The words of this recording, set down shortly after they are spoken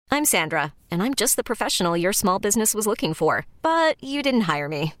I'm Sandra, and I'm just the professional your small business was looking for. But you didn't hire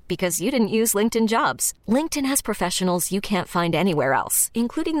me because you didn't use LinkedIn Jobs. LinkedIn has professionals you can't find anywhere else,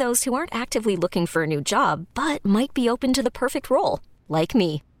 including those who aren't actively looking for a new job, but might be open to the perfect role, like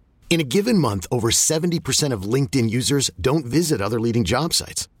me. In a given month, over 70% of LinkedIn users don't visit other leading job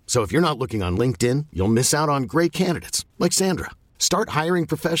sites. So if you're not looking on LinkedIn, you'll miss out on great candidates like Sandra. Start hiring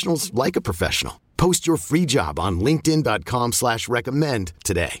professionals like a professional. Post your free job on linkedin.com/recommend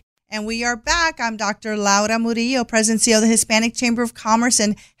today. And we are back. I'm Dr. Laura Murillo, President and CEO of the Hispanic Chamber of Commerce,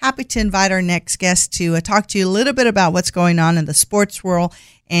 and happy to invite our next guest to talk to you a little bit about what's going on in the sports world.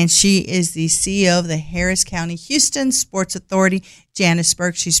 And she is the CEO of the Harris County Houston Sports Authority, Janis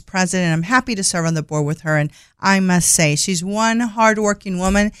Burke. She's president. I'm happy to serve on the board with her. And I must say, she's one hardworking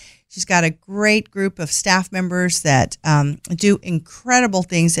woman. She's got a great group of staff members that do incredible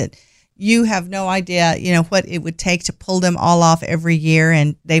things that you have no idea, what it would take to pull them all off every year.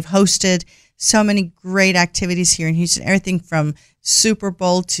 And they've hosted so many great activities here in Houston, everything from Super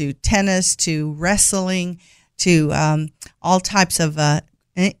Bowl to tennis to wrestling to all types of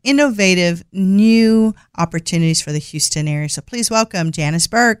innovative new opportunities for the Houston area. So please welcome Janis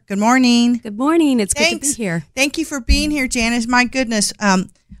Burke. Good morning. Good morning. It's good to be here. Thank you for being here, Janis. My goodness.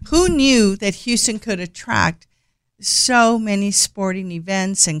 Who knew that Houston could attract so many sporting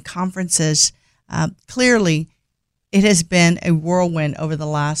events and conferences? Clearly, it has been a whirlwind over the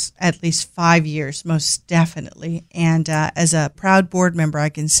last at least 5 years, most definitely. And as a proud board member, I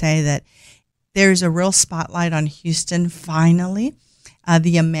can say that there's a real spotlight on Houston finally.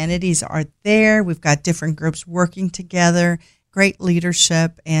 The amenities are there. We've got different groups working together, great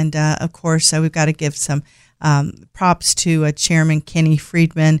leadership. And, of course, we've got to give some props to Chairman Kenny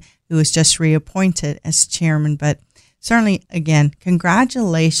Friedman, who was just reappointed as chairman. But certainly, again,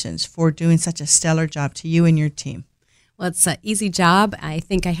 congratulations for doing such a stellar job to you and your team. Well, it's an easy job. I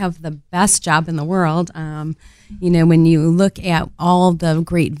think I have the best job in the world. When you look at all the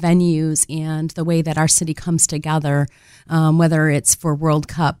great venues and the way that our city comes together, whether it's for World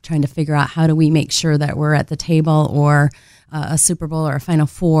Cup, trying to figure out how do we make sure that we're at the table, or a Super Bowl or a Final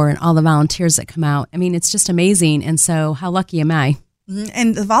Four, and all the volunteers that come out. I mean, it's just amazing. And so how lucky am I?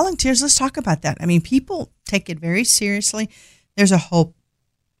 And the volunteers, let's talk about that. I mean, people take it very seriously. There's a whole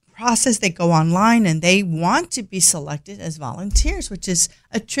process. They go online and they want to be selected as volunteers, which is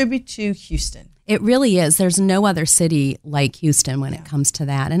a tribute to Houston. It really is. There's no other city like Houston when it comes to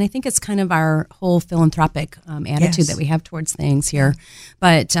that. And I think it's kind of our whole philanthropic attitude that we have towards things here.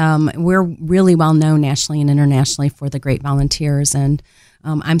 But we're really well known nationally and internationally for the great volunteers. And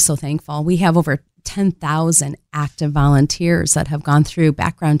I'm so thankful. We have over 10,000 active volunteers that have gone through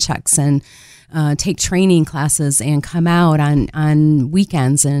background checks and take training classes and come out on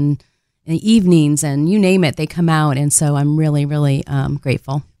weekends and evenings, and you name it, they come out. And so I'm really, really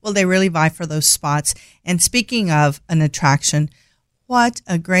grateful. Well, they really vie for those spots. And speaking of an attraction, what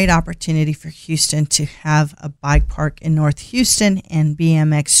a great opportunity for Houston to have a bike park in North Houston and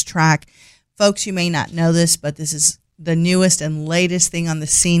BMX track. Folks, you may not know this, but this is the newest and latest thing on the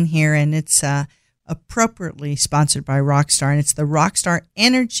scene here, and it's appropriately sponsored by Rockstar, and it's the Rockstar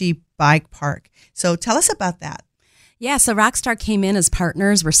Energy Bike Park. So tell us about that. Yeah, so Rockstar came in as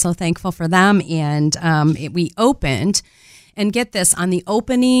partners. We're so thankful for them, and we opened. And get this, on the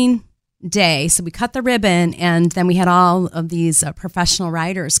opening day, so we cut the ribbon, and then we had all of these professional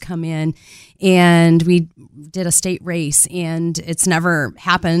riders come in, and we did a state race, and it's never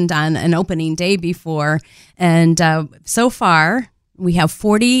happened on an opening day before. And so far, we have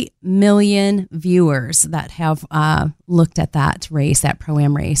 40 million viewers that have looked at that race, that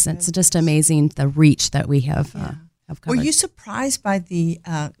Pro-Am race. It's just amazing, the reach that we have covered. Were you surprised by the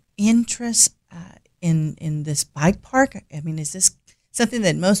interest in this bike park? I mean, is this something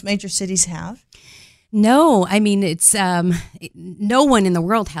that most major cities have? No, I mean, it's no one in the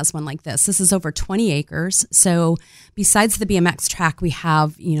world has one like this. This is over 20 acres. So besides the BMX track, we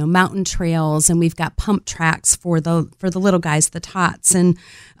have, mountain trails, and we've got pump tracks for the little guys, the tots. And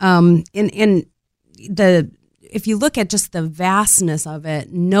if you look at just the vastness of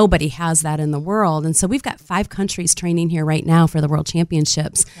it, nobody has that in the world. And so we've got 5 countries training here right now for the World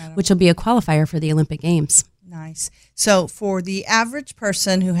Championships, which will be a qualifier for the Olympic Games. Nice. So for the average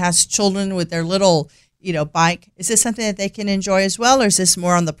person who has children with their little, bike, is this something that they can enjoy as well, or is this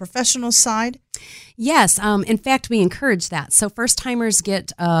more on the professional side? Yes. In fact, we encourage that. So first-timers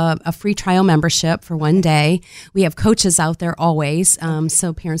get a free trial membership for one day. We have coaches out there always,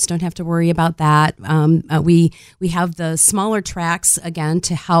 so parents don't have to worry about that. We have the smaller tracks, again,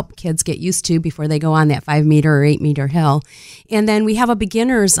 to help kids get used to before they go on that 5-meter or 8-meter hill. And then we have a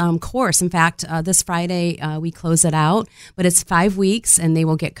beginner's course. In fact, this Friday, we close it out, but it's 5 weeks, and they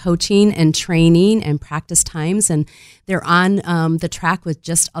will get coaching and training and practice times, and they're on the track with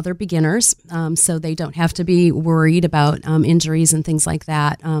just other beginners, so they don't have to be worried about injuries and things like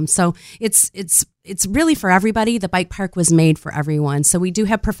that. So it's really for everybody. The bike park was made for everyone. So we do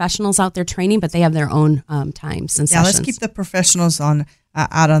have professionals out there training, but they have their own times and sessions. Yeah, let's keep the professionals on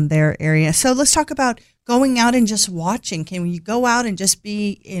out on their area. So let's talk about going out and just watching. Can you go out and just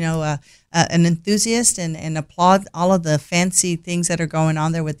be, an enthusiast and applaud all of the fancy things that are going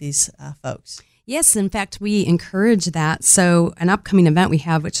on there with these folks? Yes, in fact, we encourage that. So an upcoming event we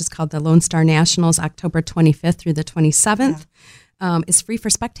have, which is called the Lone Star Nationals, October 25th through the 27th, is free for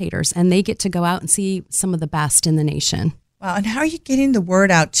spectators, and they get to go out and see some of the best in the nation. Wow, and how are you getting the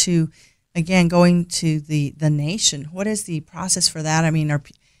word out to, again, going to the nation? What is the process for that? I mean,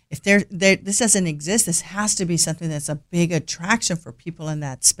 if this doesn't exist, this has to be something that's a big attraction for people in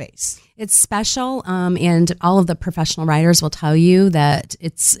that space. It's special, and all of the professional riders will tell you that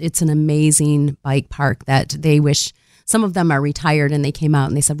it's an amazing bike park that they wish. Some of them are retired, and they came out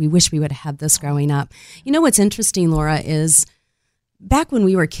and they said, we wish we would have had this growing up. You know what's interesting, Laura, is back when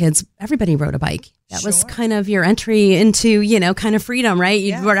we were kids, everybody rode a bike. That was kind of your entry into, kind of freedom, right?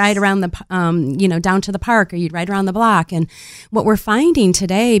 You'd ride around the, down to the park, or you'd ride around the block. And what we're finding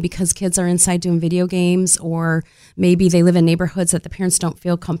today, because kids are inside doing video games, or maybe they live in neighborhoods that the parents don't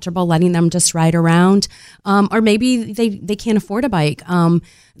feel comfortable letting them just ride around, or maybe they can't afford a bike,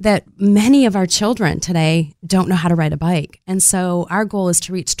 that many of our children today don't know how to ride a bike. And so our goal is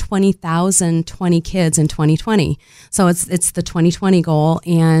to reach 20,000 kids in 2020. So it's the 2020 goal,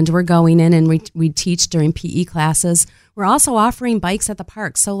 and we're going in and we teach during PE classes. We're also offering bikes at the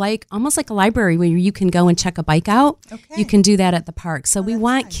park. So almost like a library where you can go and check a bike out. Okay. You can do that at the park. So we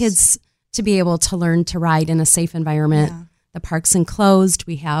want kids to be able to learn to ride in a safe environment. Yeah. The park's enclosed.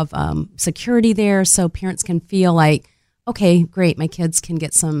 We have security there, so parents can feel like, okay, great, my kids can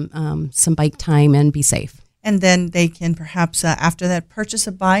get some bike time and be safe. And then they can perhaps, after that, purchase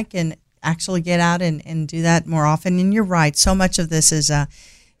a bike and actually get out and do that more often. And you're right, so much of this is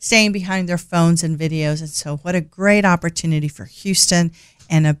staying behind their phones and videos. And so what a great opportunity for Houston,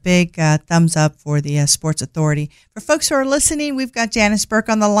 and a big thumbs up for the Sports Authority. For folks who are listening, we've got Janis Burke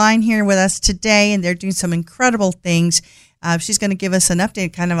on the line here with us today, and they're doing some incredible things. She's going to give us an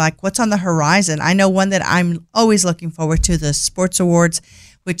update, kind of like what's on the horizon. I know one that I'm always looking forward to, the Sports Awards,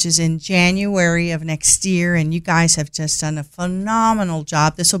 which is in January of next year. And you guys have just done a phenomenal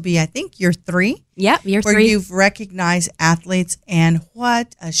job. This will be, I think, year 3. Yep, year 3. Where you've recognized athletes, and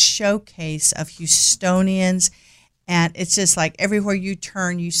what a showcase of Houstonians. And it's just like everywhere you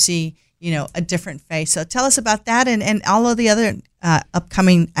turn, you see, a different face. So tell us about that and all of the other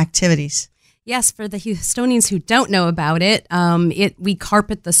upcoming activities. Yes, for the Houstonians who don't know about it, we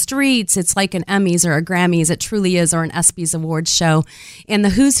carpet the streets. It's like an Emmys or a Grammys. It truly is, or an ESPYs awards show. And the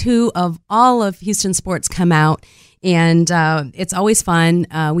who's who of all of Houston sports come out, and it's always fun.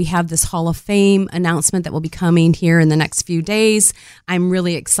 We have this Hall of Fame announcement that will be coming here in the next few days. I'm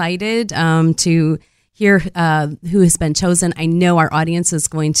really excited to hear who has been chosen. I know our audience is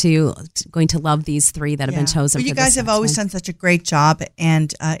going to love these 3 that have been chosen. Well, you guys have always done such a great job,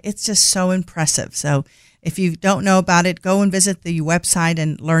 and it's just so impressive. So if you don't know about it, go and visit the website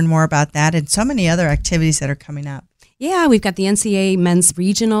and learn more about that, and so many other activities that are coming up. Yeah, we've got the NCAA Men's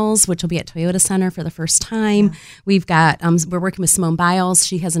Regionals, which will be at Toyota Center for the first time. Yeah. We've got we're working with Simone Biles.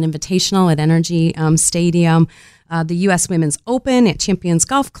 She has an invitational at Energy Stadium. The U.S. Women's Open at Champions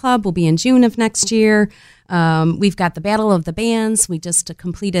Golf Club will be in June of next year. We've got the Battle of the Bands. We just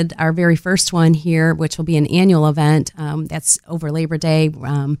completed our very first one here, which will be an annual event. That's over Labor Day.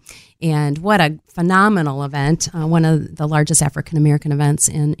 And what a phenomenal event. One of the largest African-American events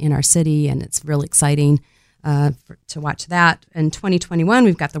in our city, and it's really exciting to watch that. In 2021,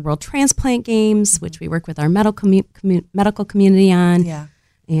 we've got the World Transplant Games, which we work with our medical community on. Yeah.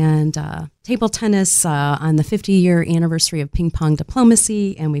 And table tennis on the 50-year anniversary of ping pong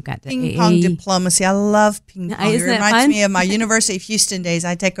diplomacy, and we've got the ping pong diplomacy. I love ping pong. It reminds me of my University of Houston days.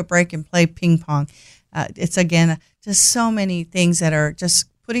 I take a break and play ping pong. It's again just so many things that are just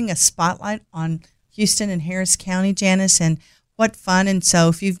putting a spotlight on Houston and Harris County, Janis, and what fun. And so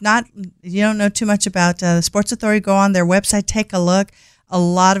if you don't know too much about the Sports Authority, go on their website, take a look. a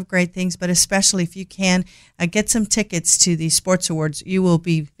lot of great things, but especially if you can get some tickets to the sports awards, you will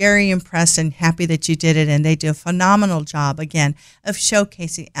be very impressed and happy that you did it. And they do a phenomenal job, again, of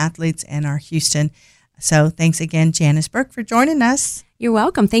showcasing athletes in our Houston. So thanks again, Janis Burke, for joining us. You're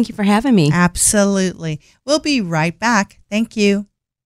welcome. Thank you for having me. Absolutely. We'll be right back. Thank you.